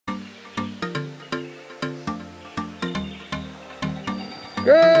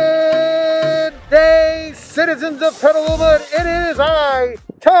Good day, citizens of Petaluma. It is I,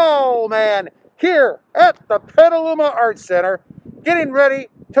 Tall Man, here at the Petaluma Arts Center, getting ready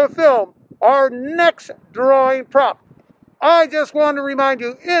to film our next drawing prop. I just want to remind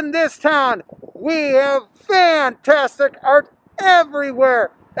you, in this town, we have fantastic art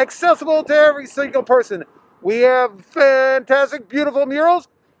everywhere, accessible to every single person. We have fantastic, beautiful murals.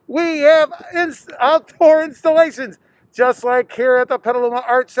 We have outdoor installations, just like here at the Petaluma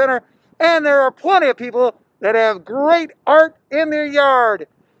Arts Center. And there are plenty of people that have great art in their yard.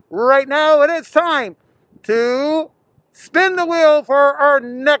 Right now, it is time to spin the wheel for our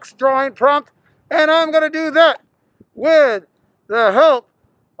next drawing prompt. And I'm going to do that with the help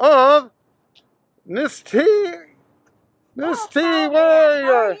of Miss T. Miss T,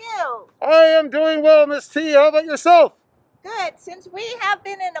 where are you? I am doing well, Miss T. How about yourself? Good. Since we have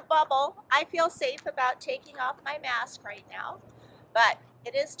been in a bubble, I feel safe about taking off my mask right now. But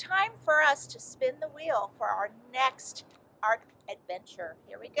it is time for us to spin the wheel for our next art adventure.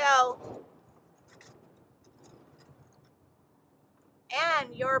 Here we go.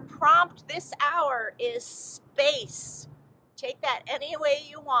 And your prompt this hour is space. Take that any way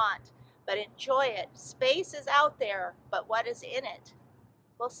you want, but enjoy it. Space is out there, but what is in it?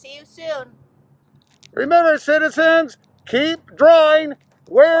 We'll see you soon. Remember, citizens, keep drawing,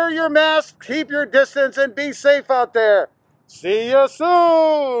 wear your mask, keep your distance, and be safe out there. See you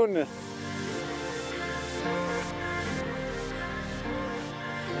soon.